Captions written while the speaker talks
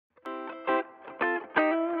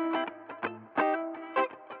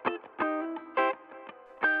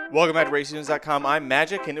Welcome back to RacingNews.com. I'm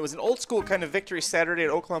Magic, and it was an old school kind of victory Saturday at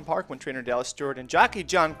Oaklawn Park when trainer Dallas Stewart and jockey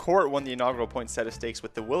John Court won the inaugural Poinsettia Stakes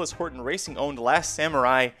with the Willis Horton Racing owned Last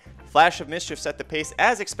Samurai. Flash of Mischief set the pace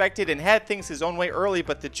as expected and had things his own way early,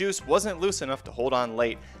 but the juice wasn't loose enough to hold on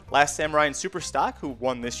late. Last Samurai and Super Stock, who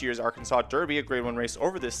won this year's Arkansas Derby, a Grade 1 race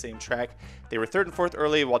over this same track, they were third and fourth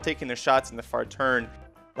early while taking their shots in the far turn.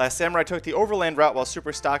 Last Samurai took the overland route while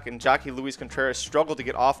Super Stock and jockey Luis Contreras struggled to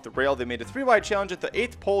get off the rail. They made a 3-wide challenge at the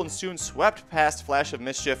 8th pole and soon swept past Flash of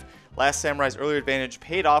Mischief. Last Samurai's earlier advantage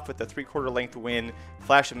paid off with a 3/4 length win.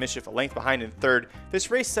 Flash of Mischief a length behind in third. This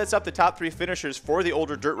race sets up the top 3 finishers for the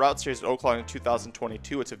older dirt route series at Oaklawn in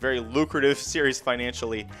 2022. It's a very lucrative series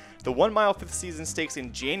financially. The 1 mile 5th season stakes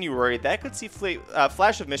in January, that could see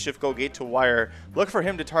Flash of Mischief go gate to wire. Look for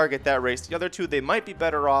him to target that race. The other two, they might be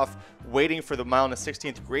better off waiting for the mile and a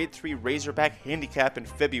 16th Grade 3 Razorback Handicap in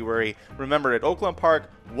February. Remember, at Oaklawn Park,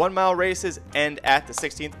 1 mile races end at the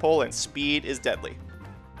 16th pole and speed is deadly.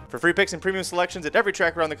 For free picks and premium selections at every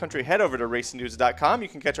track around the country, head over to RacingNews.com. You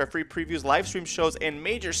can catch our free previews, live stream shows, and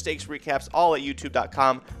major stakes recaps all at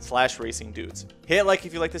YouTube.com/RacingDudes. Hit like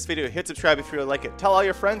if you like this video, hit subscribe if you really like it, tell all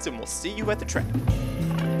your friends, and we'll see you at the track.